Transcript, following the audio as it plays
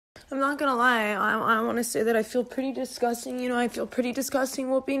I'm not gonna lie, I want to say that I feel pretty disgusting, you know, I feel pretty disgusting,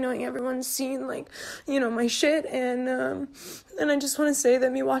 Whoopi, knowing everyone's seen, like, you know, my shit, and I just want to say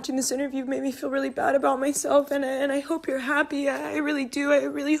that me watching this interview made me feel really bad about myself, and I hope you're happy. I really do. I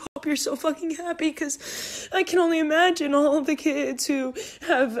really hope you're so fucking happy, because I can only imagine all of the kids who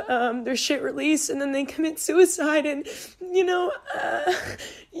have their shit released and then they commit suicide, and, you know,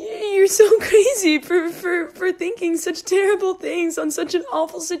 you're so crazy for thinking such terrible things on such an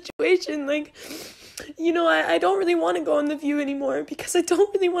awful situation. Like, you know, I don't really want to go on The View anymore, because I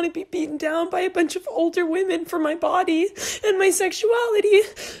don't really want to be beaten down by a bunch of older women for my body and my sexuality.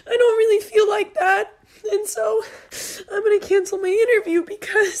 I don't really feel like that. And so I'm going to cancel my interview,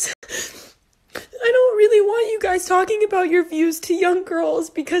 because I don't really want you guys talking about your views to young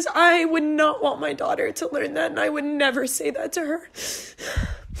girls, because I would not want my daughter to learn that, and I would never say that to her.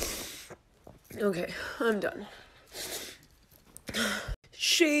 Okay, I'm done.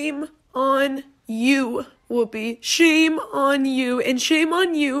 Shame on you, Whoopi. Shame on you, and shame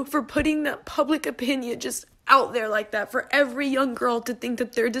on you for putting that public opinion just out there like that for every young girl to think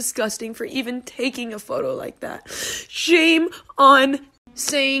that they're disgusting for even taking a photo like that. Shame on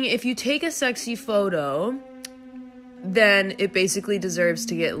saying if you take a sexy photo, then it basically deserves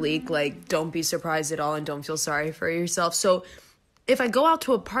to get leaked. Like, don't be surprised at all and don't feel sorry for yourself. So if I go out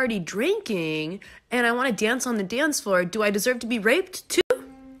to a party drinking and I want to dance on the dance floor, do I deserve to be raped too?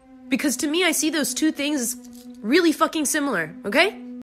 Because to me, I see those two things as really fucking similar, okay?